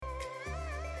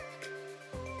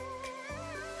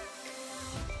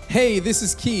Hey, this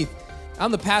is Keith.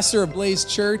 I'm the pastor of Blaze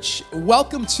Church.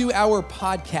 Welcome to our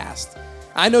podcast.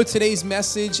 I know today's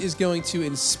message is going to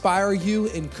inspire you,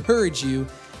 encourage you,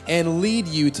 and lead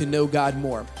you to know God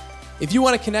more. If you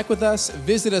want to connect with us,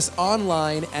 visit us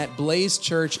online at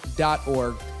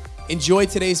blazechurch.org. Enjoy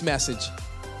today's message.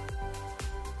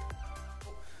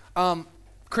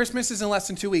 Christmas is in less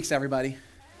than 2 weeks, everybody.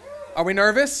 Are we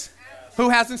nervous? Who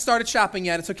hasn't started shopping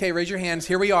yet? It's okay, raise your hands.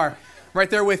 Here we are, right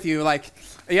there with you. Like,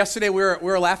 yesterday we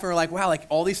were laughing, we were like, wow, like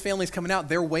all these families coming out,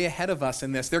 they're way ahead of us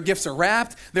in this. Their gifts are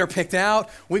wrapped, they're picked out.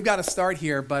 We've got to start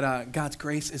here, but God's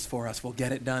grace is for us. We'll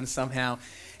get it done somehow.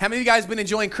 How many of you guys been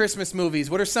enjoying Christmas movies?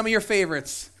 What are some of your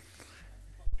favorites?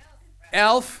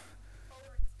 Elf,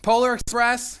 Polar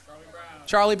Express,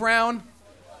 Charlie Brown,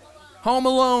 Home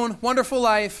Alone, Wonderful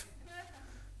Life.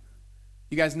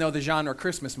 You guys know the genre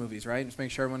Christmas movies, right? Just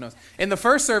make sure everyone knows. In the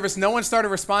first service, no one started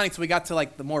responding until we got to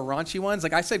like the more raunchy ones.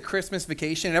 Like I said Christmas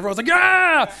Vacation, and everyone was like,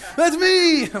 yeah, that's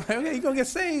me. I'm like, okay, you're going to get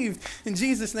saved in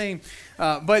Jesus' name.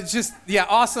 But just, yeah,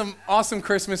 awesome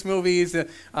Christmas movies. We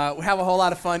have a whole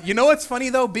lot of fun. You know what's funny,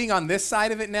 though? Being on this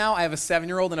side of it now, I have a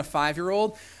 7-year-old and a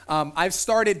 5-year-old. I've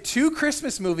started 2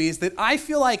 Christmas movies that I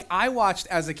feel like I watched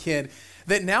as a kid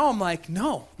that now I'm like,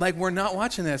 no, like we're not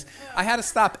watching this. I had to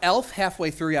stop Elf halfway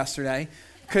through yesterday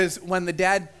because when the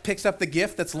dad picks up the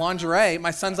gift that's lingerie, my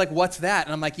son's like, what's that?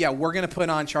 And I'm like, yeah, we're going to put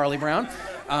on Charlie Brown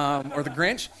or the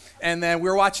Grinch. And then we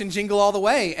were watching Jingle All the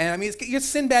Way. And I mean, it's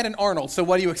Sinbad and Arnold, so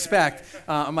what do you expect?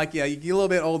 I'm like, yeah, you get a little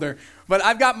bit older. But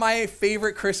I've got my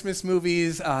favorite Christmas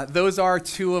movies. Those are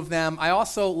 2 of them. I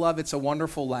also love It's a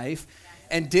Wonderful Life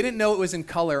and didn't know it was in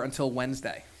color until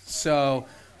Wednesday. So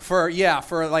for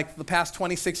like the past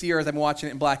 26 years, I've been watching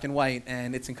it in black and white,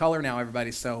 and it's in color now,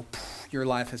 everybody. So your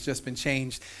life has just been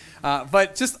changed.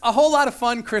 But just a whole lot of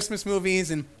fun Christmas movies,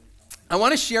 and I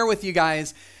want to share with you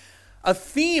guys a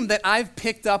theme that I've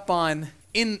picked up on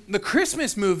in the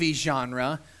Christmas movie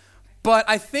genre, but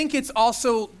I think it's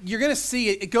also, you're going to see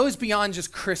it goes beyond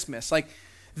just Christmas. Like,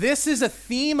 this is a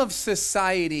theme of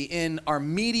society in our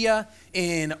media,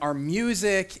 in our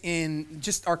music, in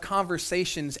just our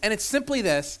conversations. And it's simply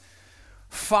this: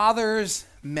 fathers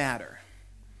matter,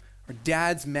 or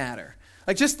dads matter.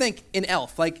 Like, just think in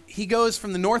Elf. Like, he goes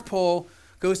from the North Pole,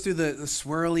 goes through the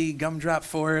swirly gumdrop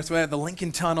forest, the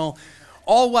Lincoln Tunnel,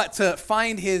 all to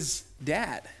find his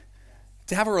dad,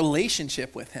 to have a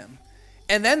relationship with him.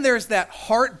 And then there's that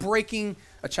heartbreaking,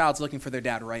 a child's looking for their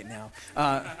dad right now.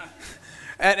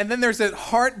 And then there's that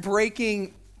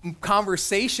heartbreaking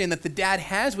conversation that the dad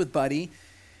has with Buddy.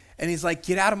 And he's like,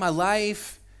 get out of my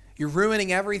life. You're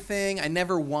ruining everything. I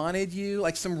never wanted you.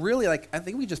 Like some really, I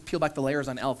think we just peel back the layers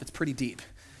on Elf. It's pretty deep,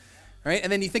 right?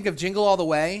 And then you think of Jingle All the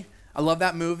Way. I love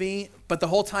that movie. But the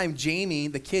whole time, Jamie,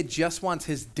 the kid, just wants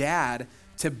his dad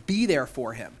to be there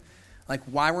for him. Like,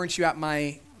 why weren't you at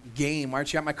my game? Why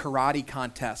aren't you at my karate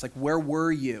contest? Like, where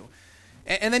were you?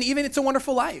 And then even It's a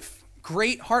Wonderful Life.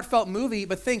 Great, heartfelt movie,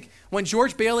 but think, when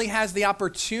George Bailey has the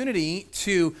opportunity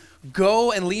to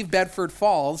go and leave Bedford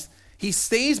Falls, he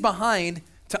stays behind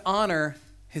to honor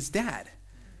his dad,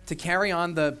 to carry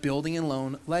on the building and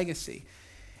loan legacy.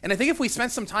 And I think if we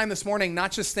spent some time this morning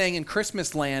not just staying in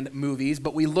Christmas land movies,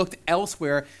 but we looked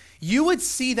elsewhere, you would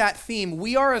see that theme.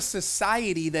 We are a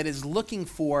society that is looking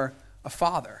for a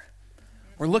father.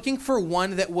 We're looking for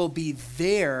one that will be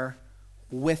there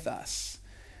with us.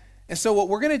 And so what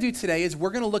we're going to do today is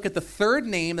we're going to look at the third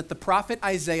name that the prophet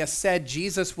Isaiah said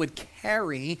Jesus would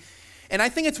carry. And I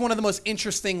think it's one of the most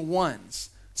interesting ones.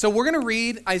 So we're going to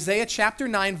read Isaiah chapter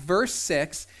 9, verse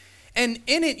 6. And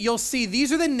in it, you'll see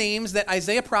these are the names that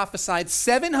Isaiah prophesied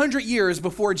 700 years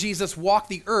before Jesus walked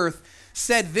the earth,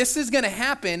 said this is going to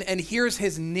happen, and here's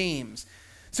his names.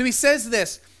 So he says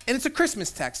this, and it's a Christmas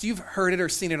text. You've heard it or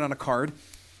seen it on a card.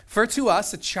 For to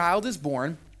us a child is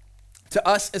born, to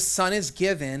us a son is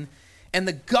given, and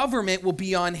the government will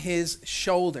be on his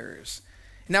shoulders.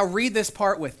 Now read this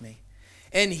part with me.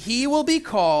 And he will be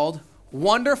called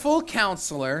Wonderful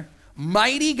Counselor,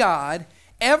 Mighty God,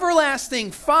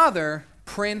 Everlasting Father,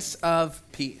 Prince of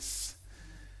Peace.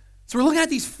 So we're looking at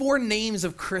these 4 names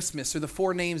of Christmas, or the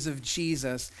 4 names of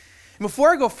Jesus. And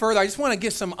before I go further, I just want to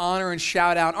give some honor and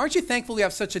shout out. Aren't you thankful we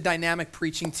have such a dynamic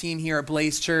preaching team here at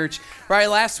Blaze Church? Right,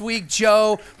 last week,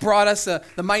 Joe brought us the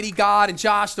Mighty God, and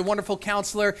Josh, the Wonderful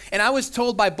Counselor. And I was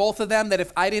told by both of them that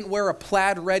if I didn't wear a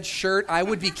plaid red shirt, I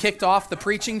would be kicked off the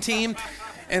preaching team.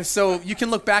 And so you can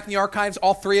look back in the archives.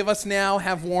 All 3 of us now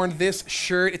have worn this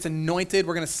shirt. It's anointed.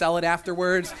 We're going to sell it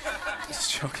afterwards.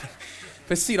 Just joking.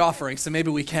 But it's seed offering, so maybe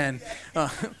we can.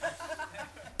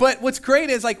 But what's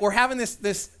great is, like, we're having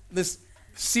this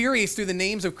series through the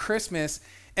names of Christmas,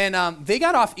 and they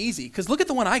got off easy, because look at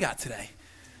the one I got today.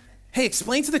 Hey,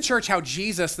 explain to the church how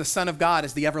Jesus, the Son of God,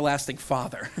 is the everlasting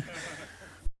Father.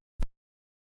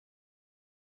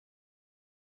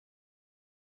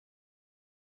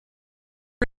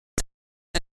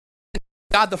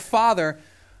 God the Father.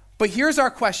 But here's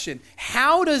our question.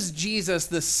 How does Jesus,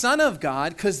 the Son of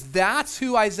God, because that's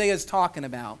who Isaiah is talking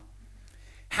about,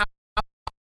 how does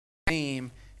he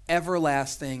name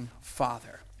everlasting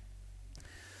Father?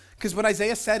 Because what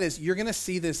Isaiah said is you're going to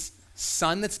see this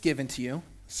Son that's given to you,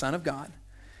 Son of God,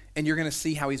 and you're going to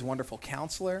see how he's wonderful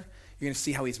counselor. You're going to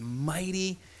see how he's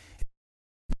mighty.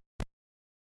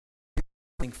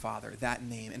 Father, that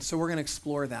name. And so we're going to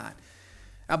explore that.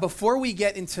 Now, before we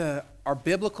get into our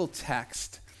biblical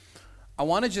text, I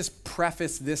want to just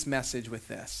preface this message with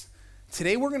this.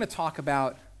 Today, we're going to talk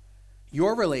about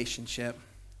your relationship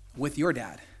with your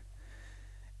dad.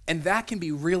 And that can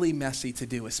be really messy to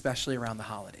do, especially around the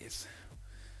holidays.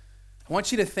 I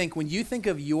want you to think, when you think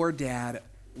of your dad,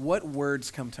 what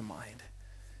words come to mind?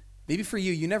 Maybe for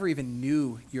you, you never even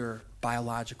knew your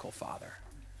biological father.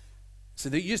 So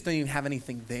that you just don't even have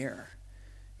anything there.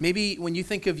 Maybe when you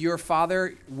think of your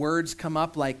father, words come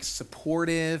up like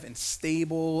supportive and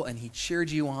stable, and he cheered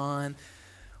you on.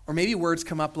 Or maybe words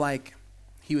come up like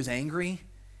he was angry,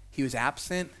 he was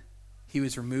absent, he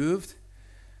was removed.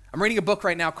 I'm reading a book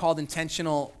right now called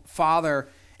Intentional Father,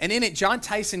 and in it, John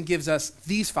Tyson gives us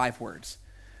these 5 words.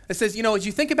 It says, as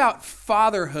you think about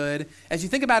fatherhood, as you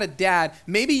think about a dad,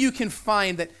 maybe you can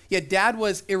find that, dad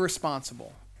was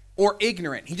irresponsible or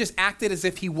ignorant. He just acted as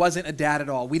if he wasn't a dad at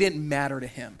all. We didn't matter to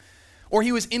him. Or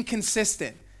he was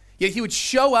inconsistent. Yet he would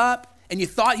show up and you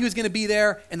thought he was going to be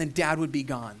there, and then dad would be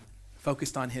gone,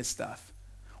 focused on his stuff.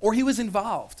 Or he was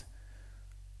involved.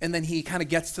 And then he kind of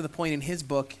gets to the point in his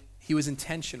book, he was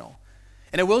intentional.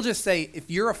 And I will just say, if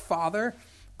you're a father,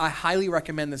 I highly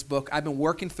recommend this book. I've been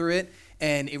working through it,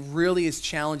 and it really is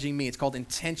challenging me. It's called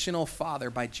Intentional Father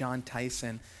by John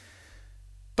Tyson.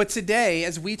 But today,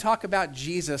 as we talk about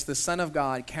Jesus, the Son of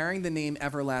God, carrying the name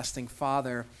Everlasting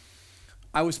Father,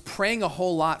 I was praying a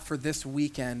whole lot for this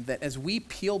weekend that as we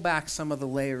peel back some of the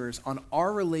layers on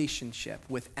our relationship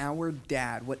with our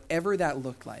dad, whatever that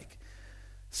looked like,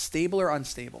 stable or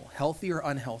unstable, healthy or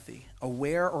unhealthy,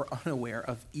 aware or unaware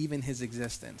of even his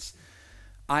existence,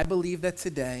 I believe that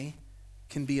today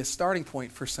can be a starting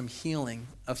point for some healing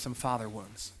of some father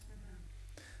wounds.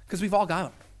 Because we've all got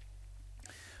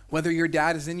them. Whether your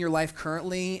dad is in your life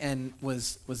currently and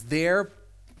was there,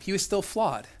 he was still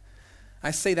flawed.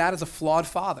 I say that as a flawed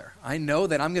father. I know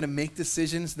that I'm going to make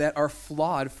decisions that are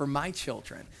flawed for my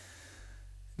children.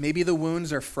 Maybe the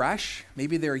wounds are fresh.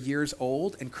 Maybe they're years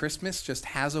old, and Christmas just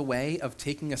has a way of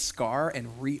taking a scar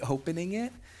and reopening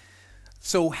it.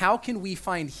 So how can we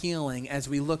find healing as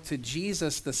we look to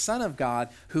Jesus, the Son of God,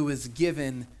 who is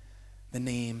given the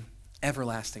name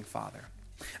Everlasting Father?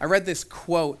 I read this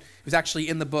quote. It was actually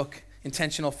in the book,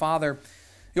 Intentional Father.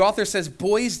 The author says,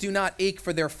 "Boys do not ache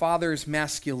for their father's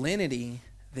masculinity.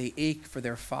 They ache for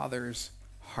their father's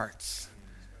hearts."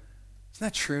 Isn't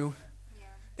that true? Yeah.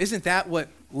 Isn't that what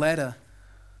led a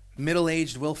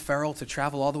middle-aged Will Ferrell to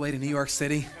travel all the way to New York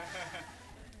City?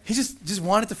 He just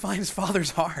wanted to find his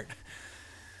father's heart.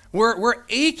 We're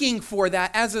aching for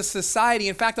that as a society.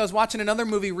 In fact, I was watching another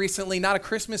movie recently, not a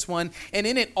Christmas one, and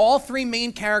in it, all 3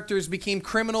 main characters became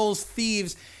criminals,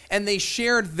 thieves, and they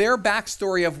shared their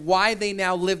backstory of why they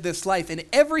now live this life. And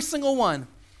every single one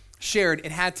shared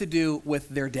it had to do with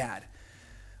their dad.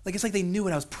 It's like they knew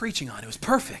what I was preaching on. It was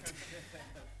perfect.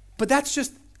 But that's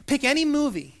just, pick any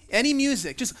movie, any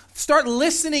music, just start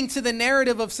listening to the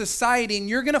narrative of society, and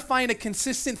you're going to find a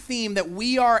consistent theme that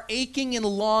we are aching and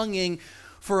longing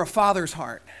for a father's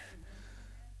heart.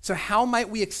 So how might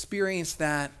we experience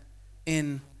that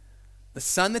in the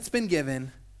Son that's been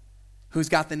given, who's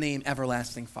got the name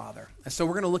Everlasting Father? And so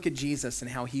we're going to look at Jesus and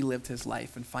how he lived his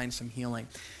life and find some healing.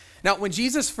 Now, when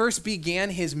Jesus first began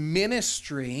his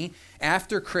ministry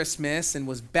after Christmas and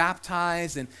was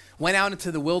baptized and went out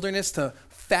into the wilderness to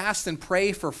fast and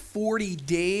pray for 40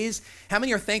 days. How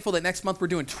many are thankful that next month we're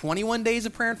doing 21 days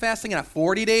of prayer and fasting and not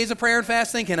 40 days of prayer and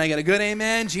fasting? Can I get a good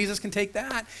amen? Jesus can take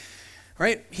that.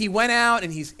 Right? He went out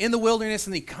and he's in the wilderness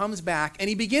and he comes back and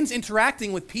he begins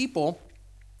interacting with people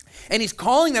and he's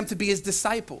calling them to be his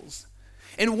disciples.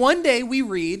 And one day we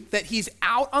read that he's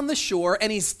out on the shore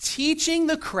and he's teaching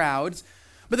the crowds,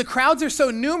 but the crowds are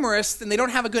so numerous and they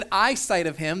don't have a good eyesight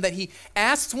of him that he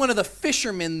asks one of the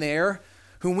fishermen there,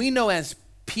 whom we know as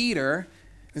Peter,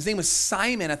 his name was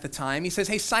Simon at the time. He says,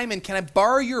 "Hey, Simon, can I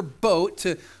borrow your boat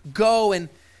to go and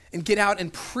get out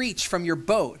and preach from your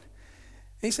boat?"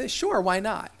 And he says, "Sure, why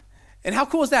not?" And how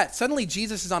cool is that? Suddenly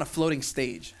Jesus is on a floating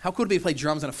stage. How cool would it be to play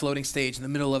drums on a floating stage in the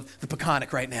middle of the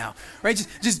Peconic right now, right?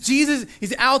 Just Jesus,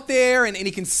 he's out there and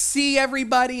he can see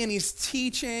everybody and he's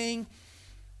teaching.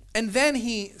 And then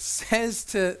he says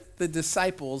to the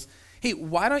disciples, hey,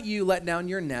 why don't you let down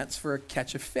your nets for a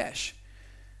catch of fish?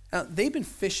 Now, they've been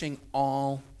fishing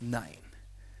all night.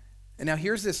 And now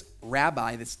here's this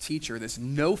rabbi, this teacher, this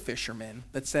no fisherman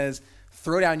that says,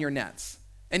 throw down your nets.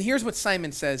 And here's what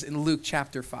Simon says in Luke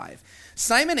chapter 5.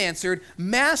 Simon answered,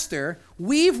 Master,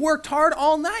 we've worked hard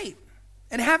all night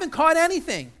and haven't caught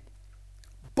anything.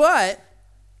 But,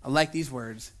 I like these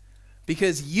words,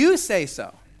 because you say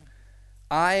so,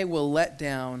 I will let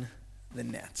down the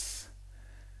nets.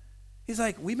 He's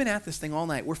like, we've been at this thing all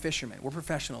night. We're fishermen. We're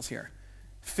professionals here.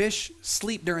 Fish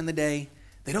sleep during the day.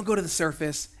 They don't go to the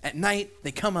surface. At night,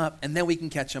 they come up, and then we can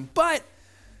catch them. But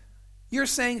you're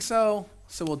saying so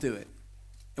we'll do it.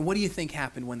 And what do you think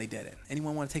happened when they did it?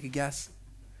 Anyone want to take a guess?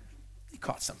 They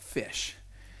caught some fish.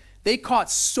 They caught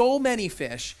so many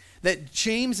fish that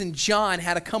James and John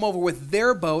had to come over with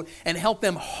their boat and help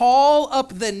them haul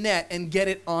up the net and get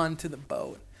it onto the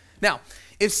boat. Now,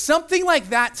 if something like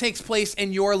that takes place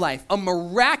in your life, a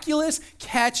miraculous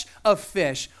catch of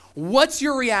fish, what's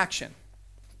your reaction?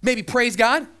 Maybe praise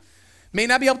God? May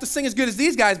not be able to sing as good as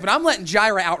these guys, but I'm letting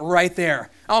Jireh out right there.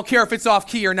 I don't care if it's off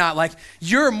key or not. Like,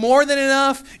 you're more than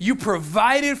enough. You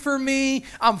provided for me.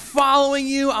 I'm following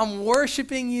you. I'm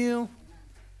worshiping you.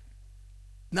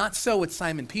 Not so with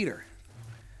Simon Peter.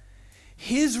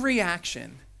 His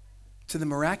reaction to the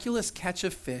miraculous catch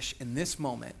of fish in this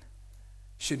moment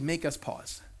should make us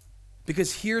pause.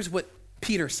 Because here's what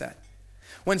Peter said.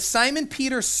 When Simon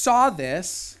Peter saw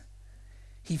this,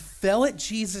 he fell at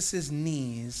Jesus'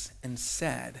 knees and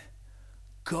said,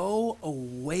 "Go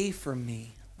away from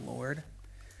me, Lord.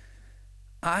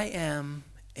 I am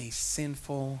a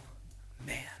sinful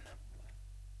man."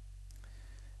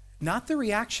 Not the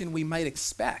reaction we might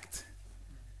expect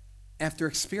after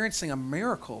experiencing a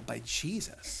miracle by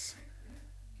Jesus.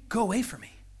 Go away from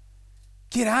me.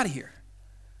 Get out of here.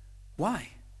 Why?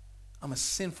 I'm a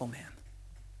sinful man.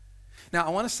 Now, I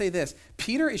want to say this.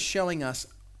 Peter is showing us,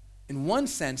 in one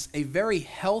sense, a very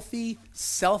healthy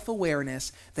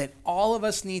self-awareness that all of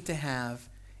us need to have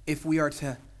if we are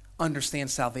to understand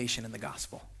salvation in the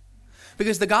gospel.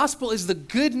 Because the gospel is the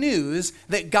good news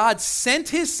that God sent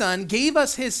his son, gave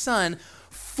us his son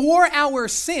for our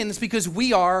sins because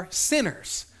we are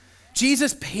sinners.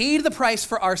 Jesus paid the price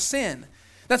for our sin.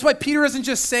 That's why Peter doesn't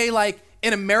just say, like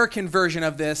an American version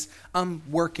of this, I'm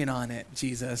working on it,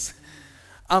 Jesus.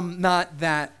 I'm not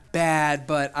that bad,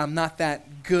 but I'm not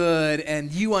that good,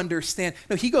 and you understand.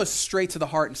 No, he goes straight to the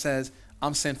heart and says,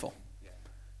 I'm sinful.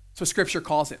 That's what Scripture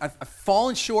calls it. I've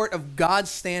fallen short of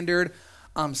God's standard.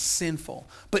 I'm sinful.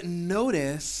 But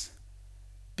notice,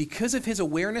 because of his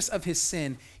awareness of his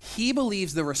sin, he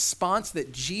believes the response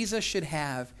that Jesus should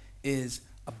have is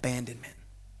abandonment.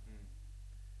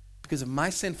 Because of my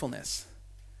sinfulness,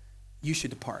 you should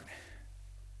depart.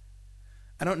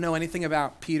 I don't know anything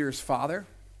about Peter's father.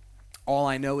 All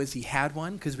I know is he had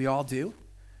one, because we all do.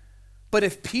 But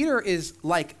if Peter is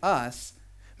like us,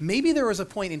 maybe there was a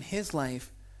point in his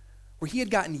life where he had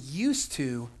gotten used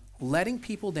to letting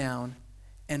people down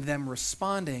and them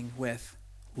responding with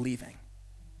leaving.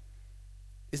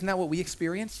 Isn't that what we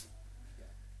experience?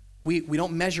 We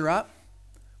don't measure up.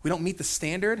 We don't meet the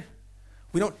standard.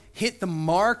 We don't hit the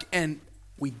mark and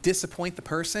we disappoint the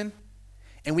person.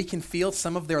 And we can feel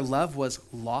some of their love was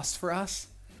lost for us.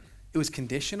 It was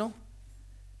conditional.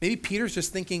 Maybe Peter's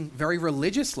just thinking very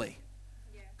religiously.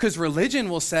 Because religion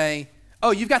will say,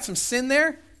 oh, you've got some sin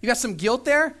there? You got some guilt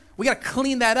there? We got to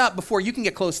clean that up before you can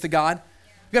get close to God.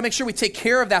 We got to make sure we take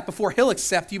care of that before he'll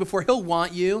accept you, before he'll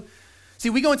want you. See,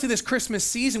 we go into this Christmas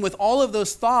season with all of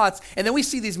those thoughts, and then we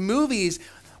see these movies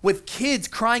with kids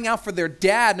crying out for their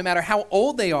dad no matter how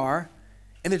old they are,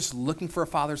 and they're just looking for a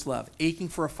father's love, aching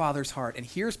for a father's heart. And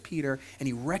here's Peter, and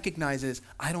he recognizes,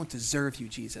 I don't deserve you,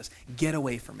 Jesus. Get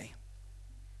away from me.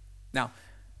 Now,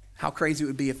 how crazy it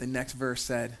would be if the next verse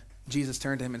said, Jesus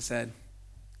turned to him and said,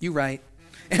 you right,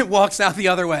 and walks out the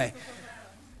other way.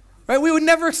 Right? We would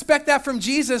never expect that from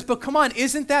Jesus, but come on,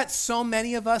 isn't that so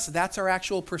many of us, that's our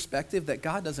actual perspective, that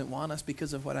God doesn't want us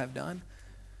because of what I've done?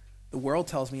 The world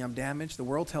tells me I'm damaged. The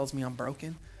world tells me I'm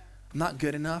broken. I'm not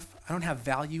good enough. I don't have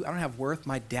value. I don't have worth.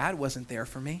 My dad wasn't there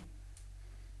for me.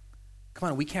 Come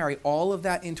on, we carry all of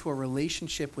that into a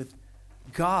relationship with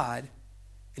God,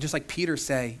 and just like Peter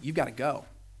say, you've got to go.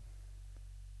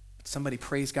 Somebody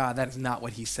praise God, that is not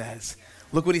what he says.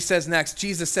 Look what he says next.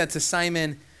 Jesus said to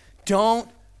Simon, don't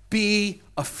be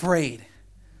afraid.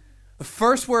 The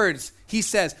first words he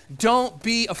says, don't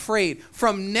be afraid.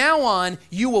 From now on,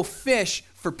 you will fish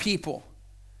for people.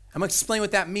 I'm going to explain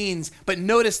what that means, but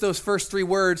notice those first three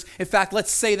words. In fact,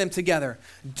 let's say them together.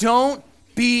 Don't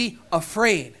be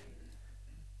afraid.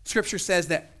 Scripture says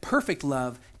that perfect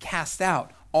love casts out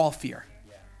all fear.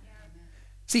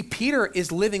 See, Peter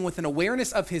is living with an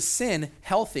awareness of his sin,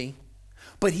 healthy,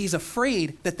 but he's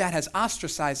afraid that that has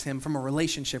ostracized him from a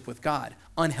relationship with God,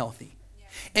 unhealthy.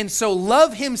 And so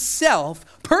love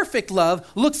himself, perfect love,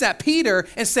 looks at Peter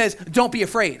and says, don't be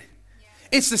afraid.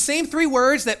 It's the same three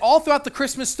words that all throughout the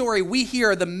Christmas story we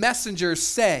hear the messengers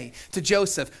say to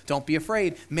Joseph. Don't be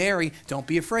afraid. Mary, don't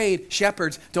be afraid.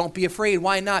 Shepherds, don't be afraid.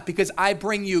 Why not? Because I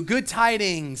bring you good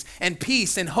tidings and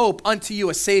peace and hope. Unto you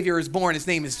a Savior is born. His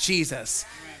name is Jesus.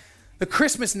 The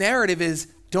Christmas narrative is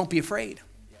don't be afraid.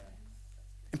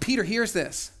 And Peter hears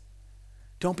this.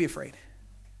 Don't be afraid.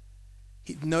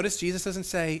 Notice Jesus doesn't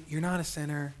say, you're not a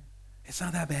sinner. It's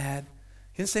not that bad.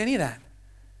 He didn't say any of that.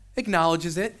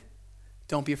 Acknowledges it.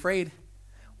 Don't be afraid.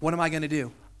 What am I going to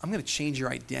do? I'm going to change your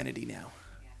identity now.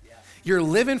 You're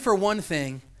living for one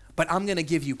thing, but I'm going to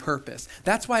give you purpose.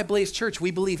 That's why at Blaze Church, we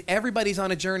believe everybody's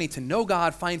on a journey to know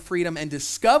God, find freedom, and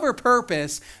discover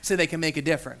purpose so they can make a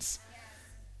difference.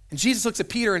 And Jesus looks at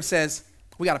Peter and says,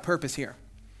 we got a purpose here.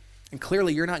 And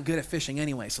clearly you're not good at fishing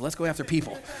anyway, so let's go after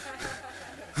people.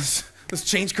 Let's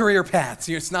change career paths.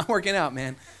 It's not working out,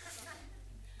 man.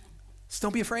 Just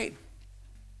don't be afraid.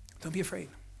 Don't be afraid.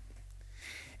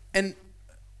 And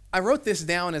I wrote this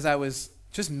down as I was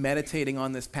just meditating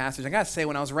on this passage. I got to say,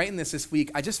 when I was writing this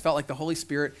week, I just felt like the Holy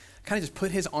Spirit kind of just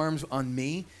put his arms on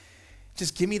me.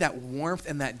 Just give me that warmth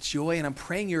and that joy, and I'm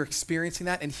praying you're experiencing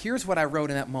that. And here's what I wrote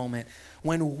in that moment.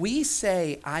 When we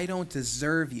say, I don't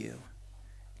deserve you,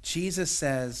 Jesus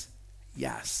says,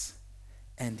 yes,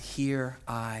 and here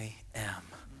I am.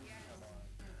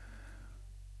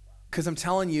 Because I'm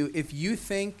telling you, if you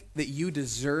think that you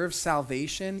deserve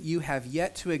salvation, you have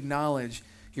yet to acknowledge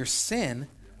your sin,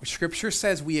 which Scripture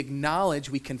says we acknowledge,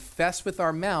 we confess with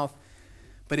our mouth.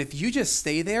 But if you just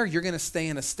stay there, you're going to stay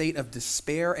in a state of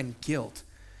despair and guilt.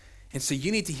 And so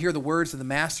you need to hear the words of the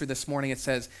Master this morning. It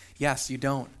says, yes, you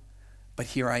don't, but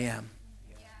here I am,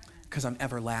 because I'm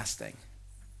everlasting.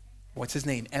 What's his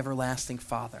name? Everlasting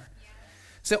Father.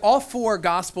 So all four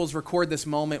Gospels record this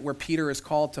moment where Peter is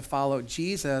called to follow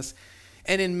Jesus.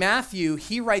 And in Matthew,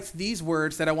 he writes these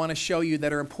words that I want to show you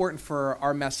that are important for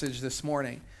our message this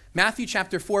morning. Matthew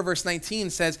chapter 4, verse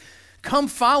 19 says, come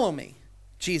follow me,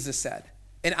 Jesus said,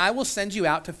 and I will send you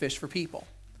out to fish for people.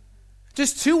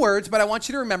 Just two words, but I want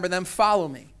you to remember them. Follow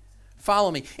me. Follow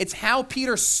me. It's how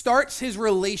Peter starts his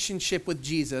relationship with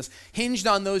Jesus, hinged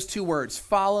on those two words,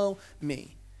 follow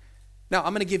me. Now,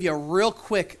 I'm going to give you a real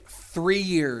quick 3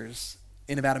 years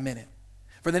in about a minute.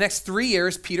 For the next 3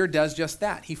 years, Peter does just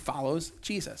that. He follows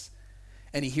Jesus.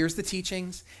 And he hears the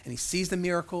teachings, and he sees the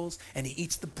miracles, and he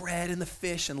eats the bread and the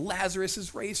fish, and Lazarus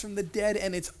is raised from the dead,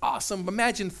 and it's awesome.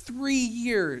 Imagine 3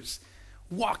 years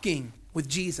walking with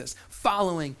Jesus,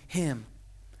 following him.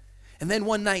 And then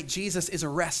one night, Jesus is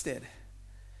arrested,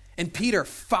 and Peter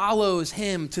follows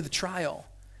him to the trial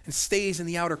and stays in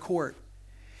the outer court.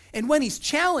 And when he's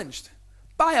challenged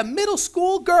by a middle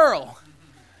school girl,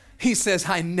 he says,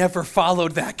 I never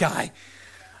followed that guy.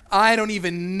 I don't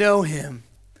even know him.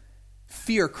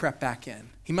 Fear crept back in.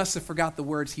 He must have forgot the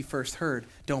words he first heard,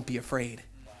 don't be afraid.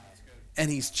 And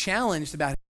he's challenged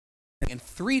about it. And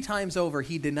 3 times over,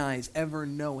 he denies ever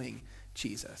knowing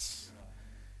Jesus.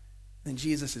 Then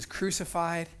Jesus is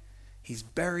crucified, he's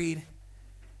buried,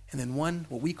 and then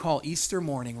what we call Easter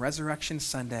morning, Resurrection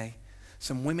Sunday,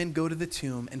 some women go to the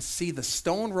tomb and see the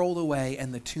stone rolled away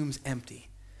and the tomb's empty.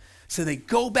 So they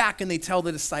go back and they tell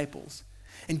the disciples.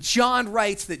 And John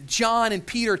writes that John and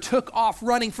Peter took off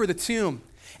running for the tomb.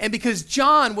 And because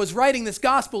John was writing this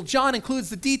gospel, John includes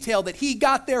the detail that he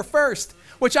got there first,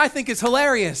 which I think is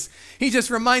hilarious. He just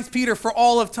reminds Peter for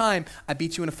all of time, I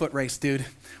beat you in a foot race, dude.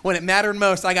 When it mattered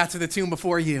most, I got to the tomb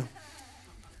before you.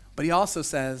 But he also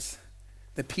says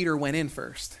that Peter went in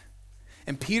first.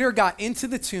 And Peter got into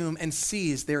the tomb and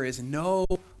sees there is no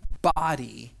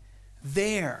body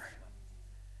there.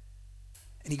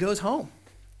 And he goes home.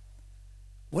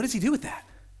 What does he do with that?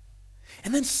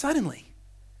 And then suddenly,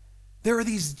 there are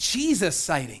these Jesus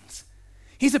sightings.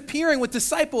 He's appearing with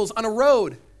disciples on a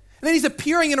road. And then he's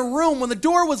appearing in a room when the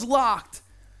door was locked.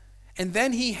 And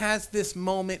then he has this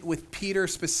moment with Peter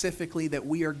specifically that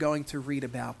we are going to read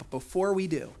about. But before we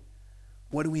do,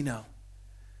 what do we know?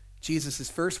 Jesus'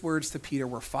 first words to Peter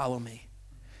were, follow me.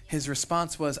 His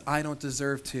response was, I don't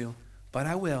deserve to, but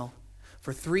I will.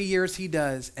 For 3 years he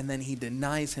does, and then he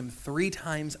denies him 3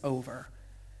 times over.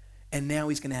 And now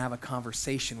he's going to have a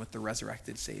conversation with the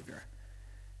resurrected Savior.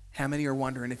 How many are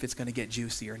wondering if it's going to get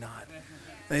juicy or not?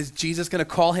 Is Jesus going to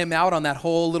call him out on that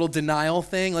whole little denial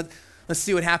thing? Let's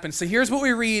see what happens. So here's what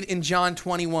we read in John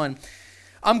 21.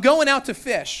 I'm going out to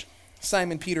fish,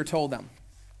 Simon Peter told them.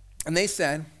 And they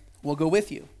said, we'll go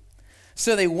with you.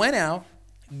 So they went out,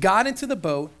 got into the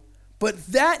boat, but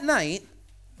that night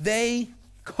they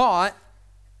caught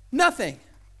nothing.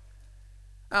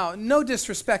 Oh, no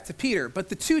disrespect to Peter, but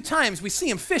the 2 times we see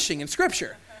him fishing in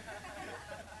Scripture,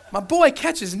 my boy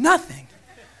catches nothing.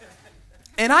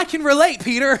 And I can relate,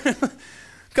 Peter. A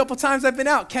couple times I've been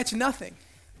out, catch nothing.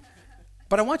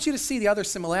 But I want you to see the other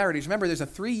similarities. Remember, there's a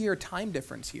 3-year time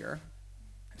difference here.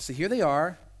 So here they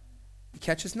are. He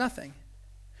catches nothing.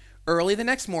 Early the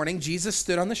next morning, Jesus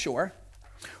stood on the shore,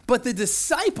 but the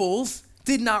disciples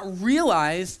did not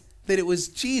realize that it was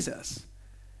Jesus.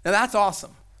 Now that's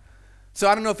awesome. So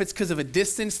I don't know if it's because of a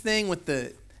distance thing with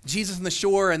the Jesus on the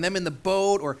shore and them in the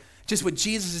boat, or just what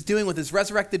Jesus is doing with his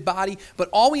resurrected body. But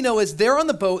all we know is they're on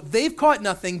the boat, they've caught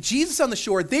nothing, Jesus on the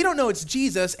shore, they don't know it's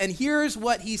Jesus, and here's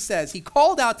what he says. He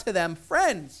called out to them,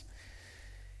 friends,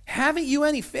 haven't you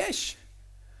any fish?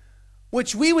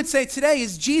 Which we would say today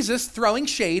is Jesus throwing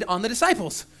shade on the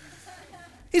disciples.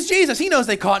 He's Jesus. He knows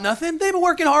they caught nothing. They've been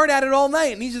working hard at it all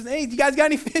night. And he's just, hey, you guys got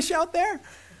any fish out there?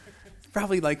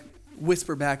 Probably like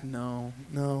whisper back, no,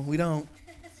 we don't.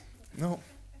 No.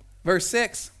 Verse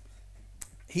 6,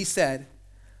 he said,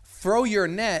 throw your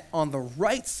net on the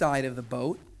right side of the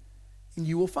boat and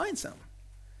you will find some.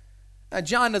 Now,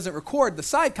 John doesn't record the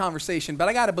side conversation, but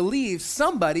I got to believe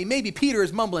somebody, maybe Peter,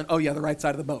 is mumbling, oh yeah, the right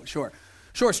side of the boat, sure.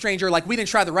 Sure, stranger, like we didn't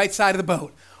try the right side of the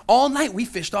boat. All night we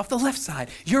fished off the left side.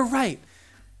 You're right.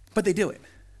 But they do it.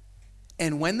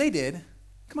 And when they did,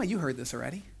 come on, you heard this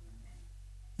already.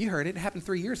 You heard it. It happened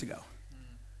 3 years ago.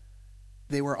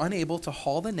 They were unable to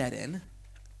haul the net in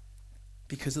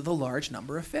because of the large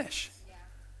number of fish. Yeah.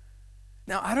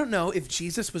 Now, I don't know if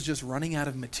Jesus was just running out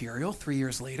of material 3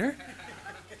 years later,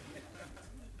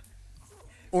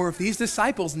 or if these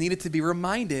disciples needed to be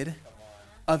reminded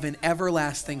of an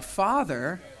everlasting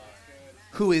Father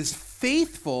who is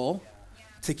faithful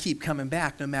to keep coming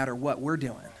back no matter what we're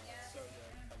doing.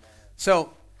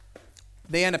 So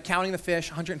they end up counting the fish,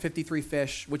 153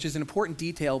 fish, which is an important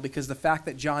detail because the fact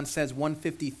that John says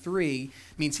 153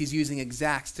 means he's using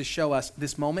exacts to show us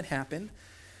this moment happened.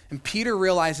 And Peter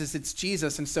realizes it's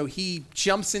Jesus, and so he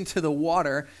jumps into the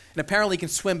water, and apparently he can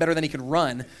swim better than he can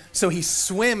run. So he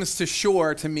swims to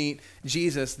shore to meet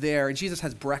Jesus there, and Jesus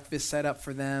has breakfast set up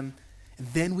for them. And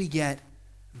then we get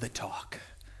the talk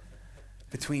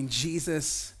between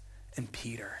Jesus and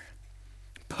Peter.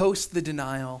 Post the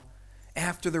denial,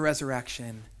 after the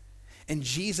resurrection, and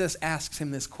Jesus asks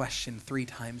him this question 3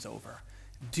 times over.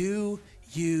 Do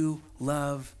you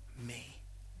love me?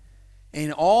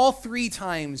 And all 3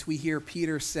 times we hear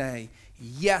Peter say,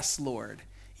 yes, Lord,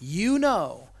 you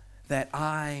know that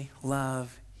I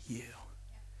love you.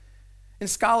 And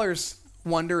scholars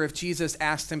wonder if Jesus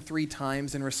asked him 3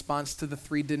 times in response to the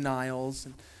 3 denials.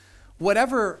 And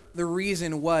whatever the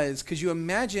reason was, could you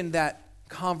imagine that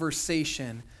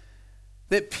conversation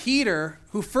that Peter,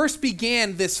 who first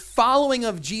began this following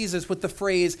of Jesus with the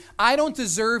phrase, I don't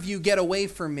deserve you, get away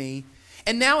from me,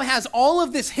 and now has all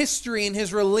of this history in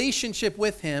his relationship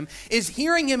with him, is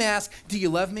hearing him ask, do you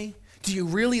love me? Do you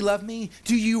really love me?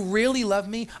 Do you really love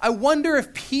me? I wonder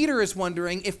if Peter is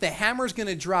wondering if the hammer's going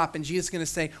to drop and Jesus is going to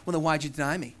say, well, then why'd you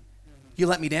deny me? You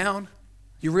let me down?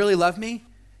 You really love me?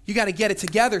 You got to get it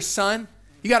together, son.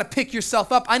 You got to pick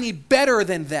yourself up. I need better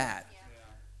than that.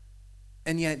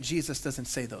 And yet Jesus doesn't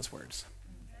say those words.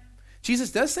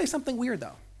 Jesus does say something weird,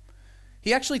 though.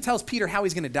 He actually tells Peter how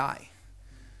he's going to die.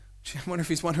 I wonder if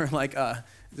he's wondering, like, is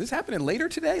this happening later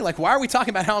today? Like, why are we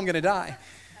talking about how I'm going to die?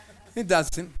 It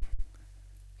doesn't.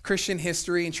 Christian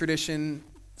history and tradition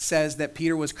says that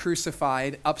Peter was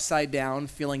crucified upside down,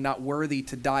 feeling not worthy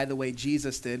to die the way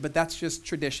Jesus did. But that's just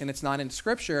tradition. It's not in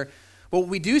Scripture. But what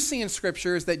we do see in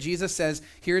Scripture is that Jesus says,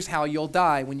 here's how you'll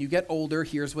die. When you get older,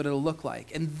 here's what it'll look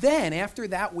like. And then, after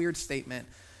that weird statement,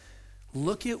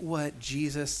 look at what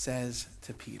Jesus says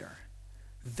to Peter.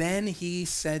 Then he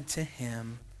said to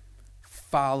him,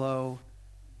 follow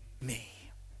me.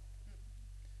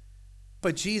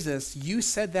 But Jesus, you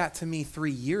said that to me 3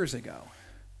 years ago,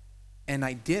 and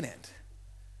I didn't.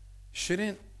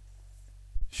 Shouldn't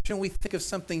we think of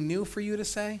something new for you to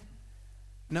say?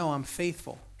 No, I'm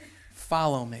faithful.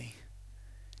 Follow me.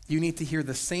 You need to hear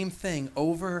the same thing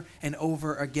over and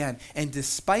over again. And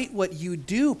despite what you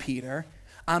do, Peter,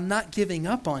 I'm not giving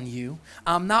up on you.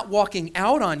 I'm not walking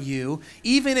out on you.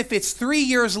 Even if it's 3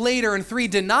 years later and 3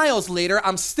 denials later,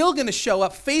 I'm still going to show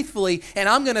up faithfully, and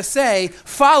I'm going to say,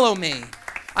 follow me.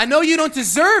 I know you don't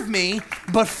deserve me,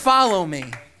 but follow me.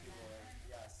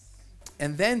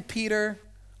 And then Peter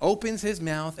opens his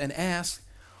mouth and asks,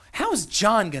 how's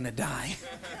John going to die?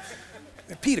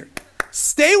 Peter,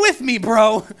 stay with me,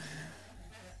 bro.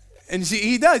 And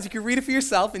he does. You can read it for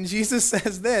yourself. And Jesus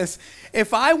says this,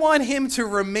 if I want him to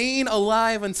remain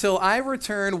alive until I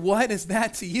return, what is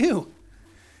that to you?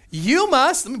 You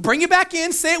must, let me bring you back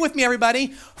in. Say it with me,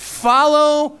 everybody.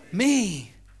 Follow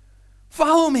me.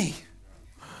 Follow me.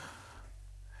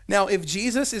 Now, if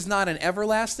Jesus is not an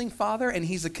everlasting father and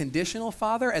he's a conditional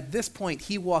father, at this point,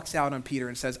 he walks out on Peter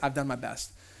and says, I've done my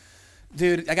best.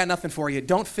 Dude, I got nothing for you.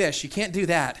 Don't fish. You can't do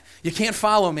that. You can't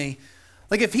follow me.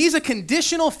 Like if he's a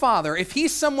conditional father, if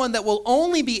he's someone that will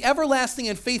only be everlasting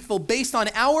and faithful based on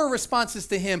our responses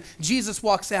to him, Jesus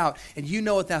walks out. And you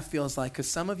know what that feels like, because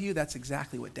some of you, that's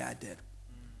exactly what Dad did.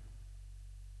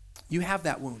 You have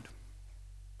that wound.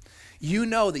 You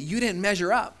know that you didn't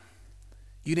measure up.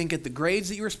 You didn't get the grades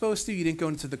that you were supposed to. You didn't go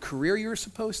into the career you were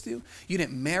supposed to. You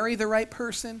didn't marry the right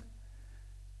person.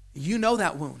 You know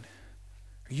that wound.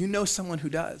 You know someone who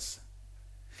does.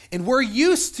 And we're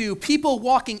used to people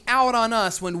walking out on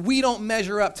us when we don't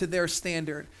measure up to their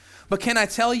standard. But can I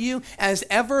tell you, as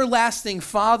everlasting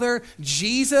Father,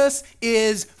 Jesus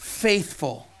is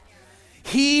faithful.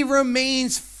 He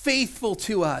remains faithful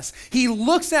to us. He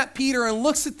looks at Peter and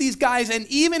looks at these guys, and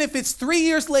even if it's 3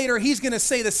 years later, he's going to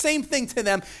say the same thing to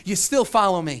them. You still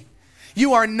follow me.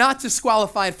 You are not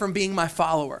disqualified from being my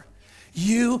follower.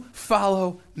 You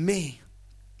follow me.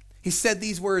 He said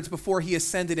these words before he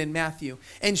ascended in Matthew.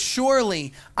 And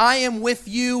surely I am with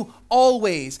you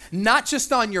always, not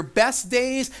just on your best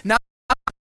days, not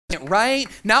when you're right,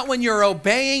 not when you're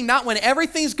obeying, not when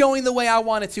everything's going the way I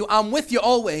want it to. I'm with you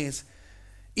always,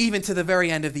 even to the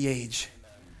very end of the age.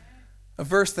 A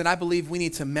verse that I believe we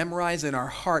need to memorize in our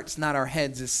hearts, not our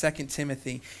heads, is 2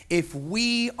 Timothy. If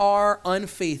we are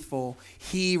unfaithful,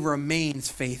 he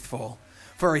remains faithful.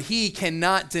 For he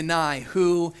cannot deny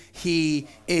who he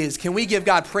is. Can we give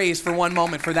God praise for one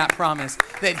moment for that promise?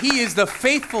 That he is the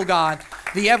faithful God,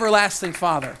 the everlasting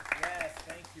Father. Yes,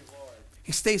 thank you, Lord.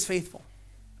 He stays faithful.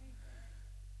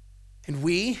 And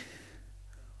we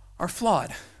are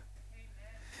flawed.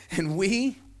 And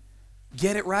we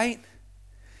get it right.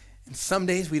 And some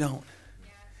days we don't.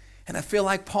 And I feel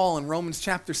like Paul in Romans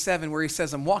chapter 7 where he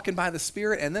says, I'm walking by the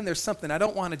Spirit and then there's something I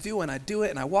don't want to do and I do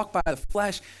it and I walk by the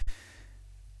flesh.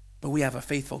 But we have a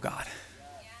faithful God.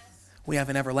 We have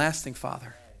an everlasting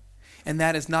Father. And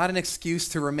that is not an excuse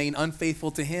to remain unfaithful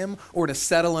to him or to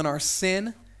settle in our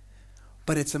sin,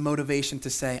 but it's a motivation to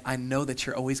say, I know that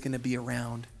you're always going to be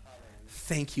around.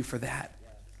 Thank you for that.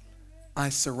 I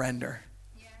surrender.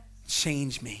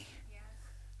 Change me.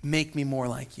 Make me more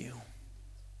like you.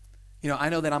 You know, I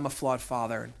know that I'm a flawed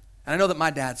father, and I know that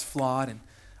my dad's flawed, and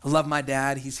I love my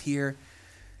dad. He's here.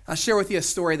 I'll share with you a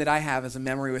story that I have as a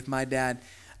memory with my dad.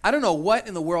 I don't know what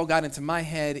in the world got into my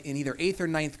head in either 8th or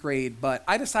 9th grade, but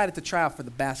I decided to try out for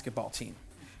the basketball team.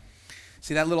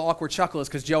 See, that little awkward chuckle is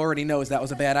because Joe already knows that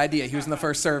was a bad idea. He was in the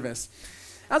first service.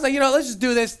 I was like, let's just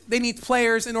do this. They need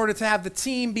players in order to have the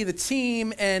team be the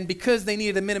team, and because they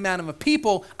needed a minimum amount of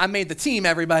people, I made the team,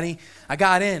 everybody. I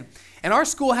got in. And our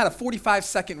school had a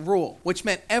 45-second rule, which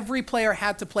meant every player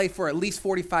had to play for at least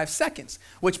 45 seconds,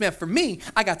 which meant for me,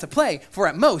 I got to play for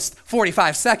at most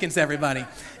 45 seconds, everybody.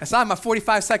 And so I had my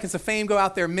 45 seconds of fame, go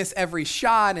out there, miss every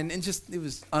shot, and just, it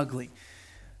was ugly.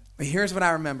 But here's what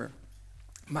I remember.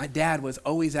 My dad was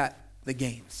always at the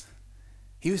games.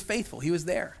 He was faithful. He was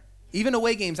there. Even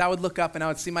away games, I would look up and I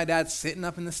would see my dad sitting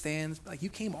up in the stands. Like, you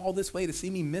came all this way to see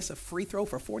me miss a free throw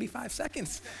for 45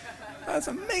 seconds? That's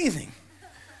amazing.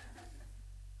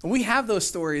 We have those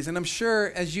stories, and I'm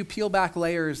sure as you peel back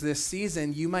layers this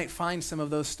season, you might find some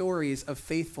of those stories of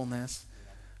faithfulness,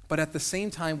 but at the same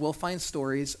time, we'll find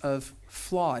stories of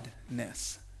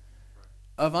flawedness,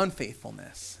 of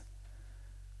unfaithfulness.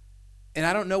 And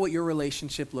I don't know what your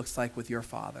relationship looks like with your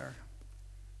father.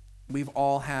 We've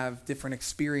all have different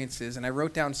experiences, and I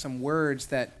wrote down some words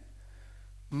that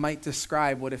might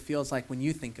describe what it feels like when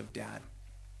you think of dad.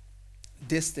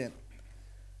 Distant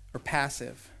or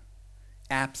passive.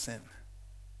 Absent,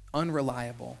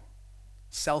 unreliable,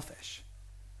 selfish,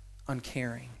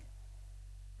 uncaring,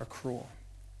 or cruel.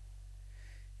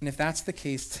 And if that's the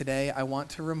case today, I want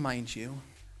to remind you,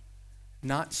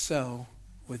 not so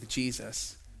with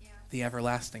Jesus, the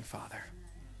everlasting Father,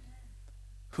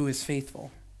 who is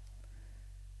faithful.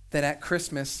 That at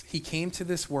Christmas, he came to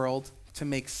this world to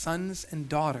make sons and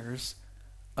daughters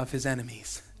of his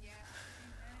enemies.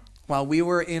 While we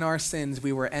were in our sins,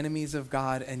 we were enemies of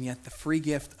God, and yet the free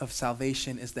gift of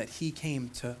salvation is that he came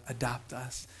to adopt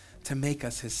us, to make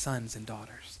us his sons and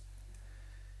daughters.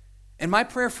 And my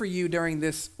prayer for you during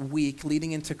this week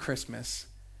leading into Christmas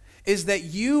is that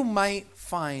you might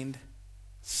find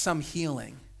some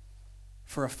healing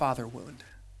for a father wound.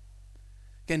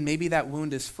 Again, maybe that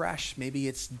wound is fresh, maybe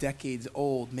it's decades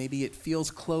old, maybe it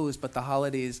feels closed, but the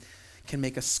holidays can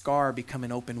make a scar become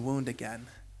an open wound again.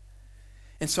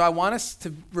 And so I want us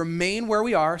to remain where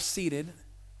we are, seated,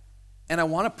 and I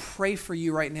want to pray for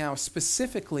you right now,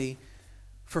 specifically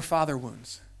for father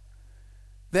wounds.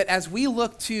 That as we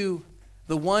look to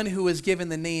the one who was given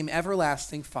the name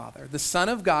Everlasting Father, the Son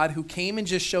of God who came and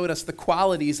just showed us the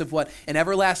qualities of what an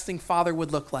everlasting father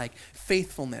would look like: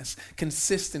 faithfulness,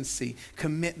 consistency,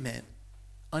 commitment,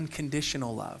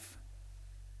 unconditional love,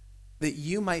 that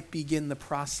you might begin the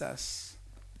process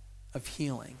of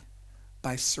healing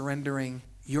by surrendering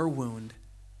your wound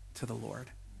to the Lord.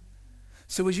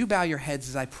 So would you bow your heads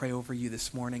as I pray over you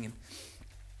this morning, and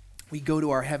we go to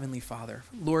our Heavenly Father.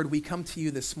 Lord, we come to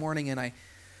you this morning, and I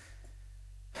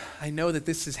know that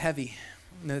this is heavy,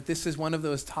 and that this is one of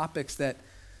those topics that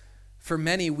for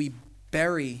many we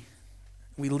bury,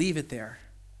 we leave it there.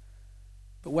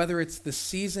 But whether it's the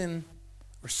season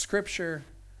or scripture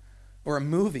or a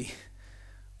movie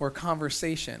or a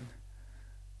conversation,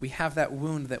 we have that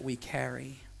wound that we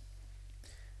carry.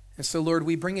 And so, Lord,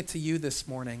 we bring it to you this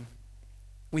morning.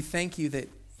 We thank you that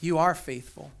you are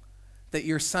faithful, that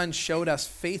your Son showed us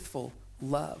faithful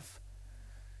love.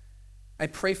 I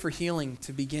pray for healing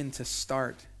to begin to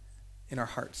start in our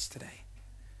hearts today.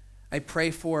 I pray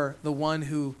for the one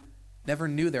who never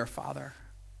knew their father,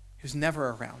 who's never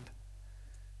around.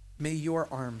 May your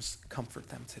arms comfort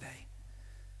them today.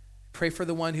 Pray for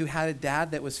the one who had a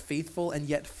dad that was faithful and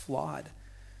yet flawed.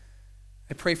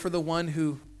 I pray for the one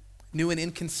who knew an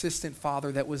inconsistent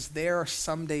father that was there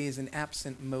some days and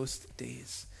absent most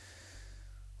days.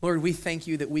 Lord, we thank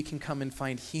you that we can come and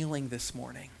find healing this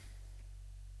morning.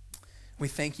 We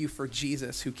thank you for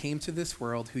Jesus who came to this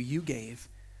world, who you gave,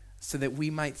 so that we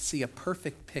might see a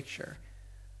perfect picture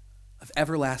of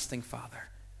everlasting Father,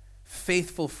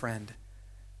 faithful friend,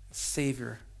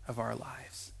 Savior of our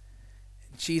lives.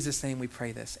 In Jesus' name we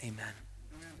pray this, amen.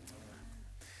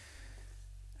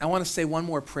 I want to say one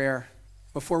more prayer.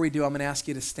 Before we do, I'm going to ask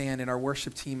you to stand, and our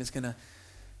worship team is going to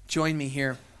join me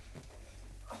here.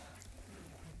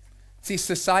 See,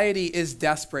 society is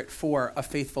desperate for a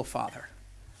faithful father.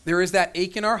 There is that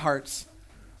ache in our hearts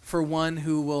for one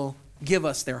who will give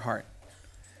us their heart.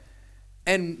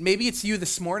 And maybe it's you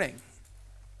this morning.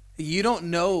 You don't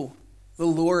know the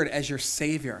Lord as your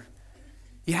Savior.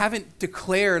 You haven't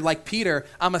declared, like Peter,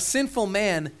 I'm a sinful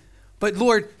man, but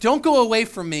Lord, don't go away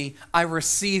from me. I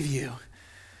receive you.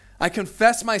 I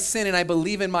confess my sin and I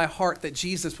believe in my heart that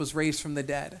Jesus was raised from the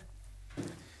dead. And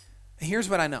here's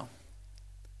what I know.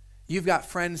 You've got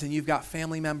friends and you've got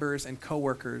family members and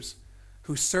coworkers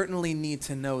who certainly need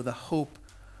to know the hope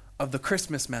of the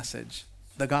Christmas message,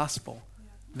 the gospel,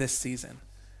 this season.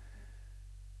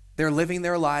 They're living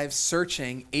their lives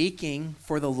searching, aching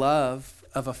for the love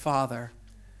of a father,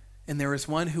 and there is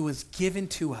one who was given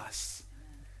to us.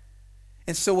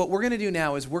 And so what we're going to do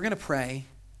now is we're going to pray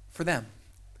for them.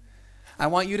 I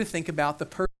want you to think about the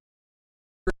person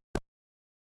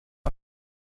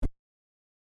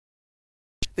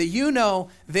that you know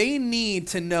they need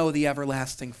to know the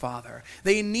everlasting Father.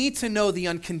 They need to know the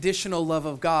unconditional love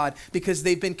of God because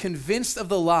they've been convinced of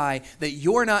the lie that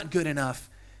you're not good enough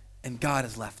and God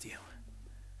has left you.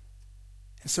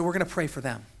 And so we're going to pray for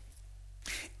them.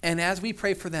 And as we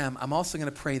pray for them, I'm also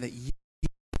going to pray that you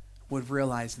would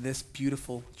realize this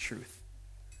beautiful truth.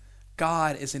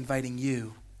 God is inviting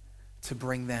you to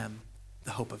bring them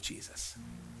the hope of Jesus.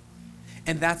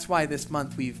 And that's why this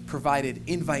month we've provided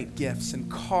invite gifts and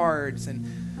cards,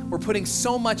 and we're putting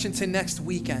so much into next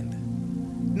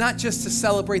weekend, not just to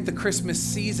celebrate the Christmas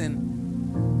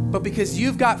season, but because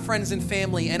you've got friends and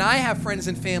family, and I have friends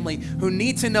and family who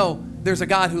need to know there's a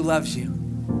God who loves you.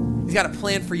 He's got a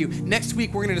plan for you. Next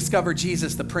week, we're going to discover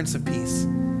Jesus, the Prince of Peace.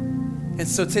 And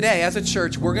so today, as a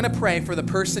church, we're going to pray for the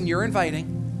person you're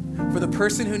inviting, for the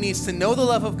person who needs to know the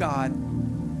love of God,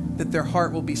 that their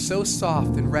heart will be so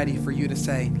soft and ready for you to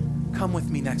say, come with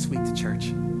me next week to church.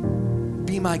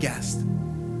 Be my guest.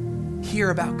 Hear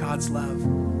about God's love.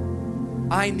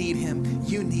 I need him.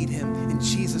 You need him. And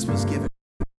Jesus was given.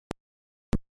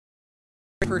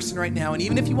 Person right now, and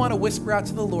even if you want to whisper out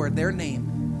to the Lord their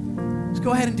name, just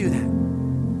go ahead and do that.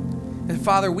 And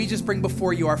Father, we just bring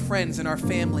before you our friends and our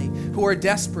family who are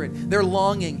desperate. They're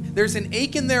longing. There's an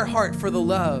ache in their heart for the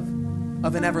love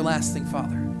of an everlasting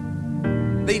Father.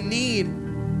 They need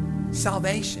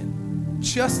salvation,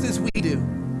 just as we do.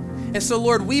 And so,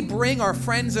 Lord, we bring our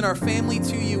friends and our family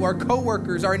to you, our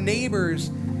coworkers, our neighbors,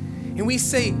 and we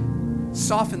say,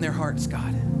 soften their hearts,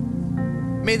 God.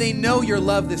 May they know your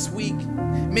love this week.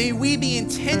 May we be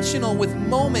intentional with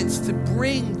moments to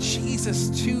bring Jesus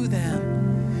to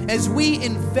them. As we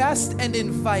invest and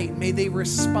invite, may they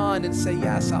respond and say,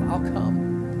 yes, I'll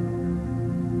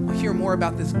come. I'll hear more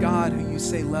about this God who you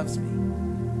say loves me.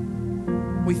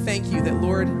 We thank you that,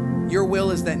 Lord, your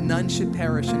will is that none should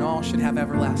perish and all should have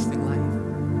everlasting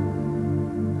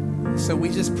life. So we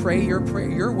just pray your prayer,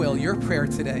 your will, your prayer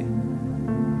today.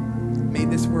 May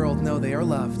this world know they are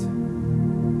loved.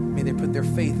 May they put their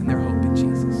faith and their hope in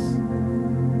Jesus.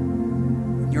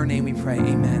 In your name we pray,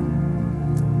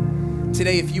 amen.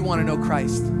 Today, if you want to know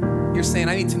Christ, you're saying,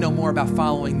 I need to know more about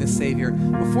following this Savior.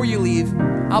 Before you leave,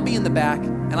 I'll be in the back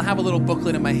and I'll have a little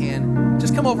booklet in my hand.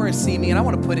 Just come over and see me, and I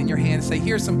want to put it in your hand and say,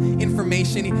 here's some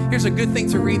information. Here's a good thing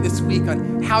to read this week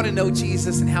on how to know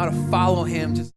Jesus and how to follow him. Just